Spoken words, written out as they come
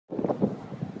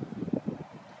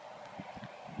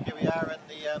Here we are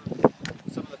in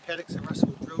some of the paddocks that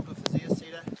Russell drilled with his air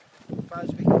seeder. As far as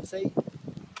we can see,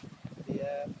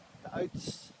 the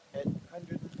oats at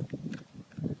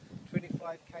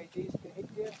 125 kgs per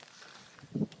hectare.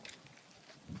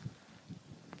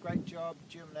 Great job,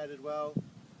 germinated well,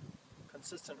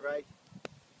 consistent rate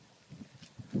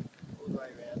all the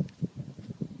way around.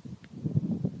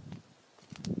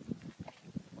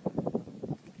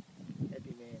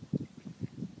 Happy man.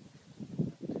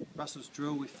 Russell's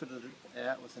drill, we fitted it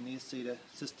out with an air seeder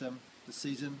system this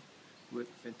season,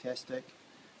 worked fantastic.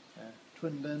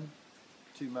 Twin bin,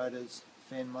 2 motors,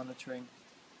 fan monitoring,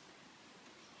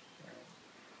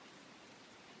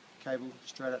 cable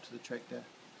straight up to the tractor.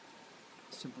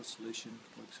 Simple solution,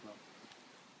 works well.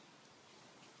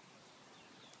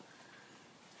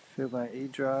 Filled my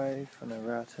eDrive on a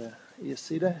router air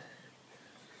seeder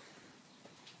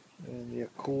and the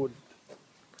Accord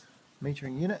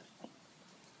metering unit.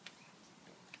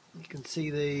 You can see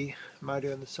the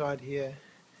motor on the side here,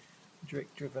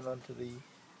 direct driven onto the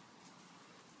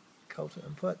coulter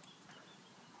input,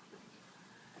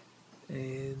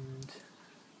 and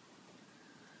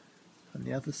on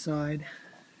the other side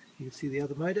you can see the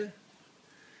other motor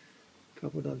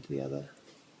coupled onto the other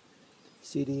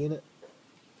CD unit.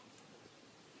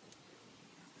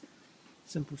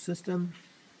 Simple system,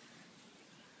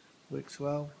 works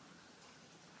well.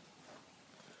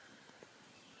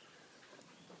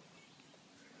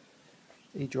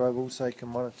 eDrive also can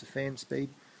monitor fan speed.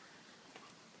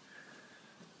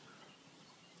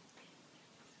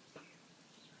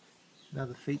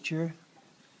 Another feature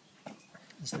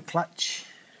is the clutch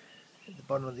at the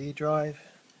bottom of the eDrive.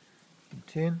 You can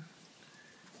turn,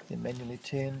 then manually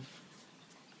turn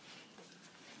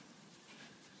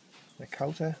the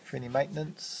coulter for any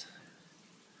maintenance.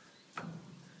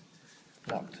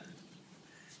 Locked,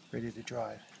 ready to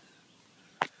drive.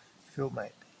 Field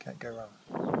mate, can't go wrong.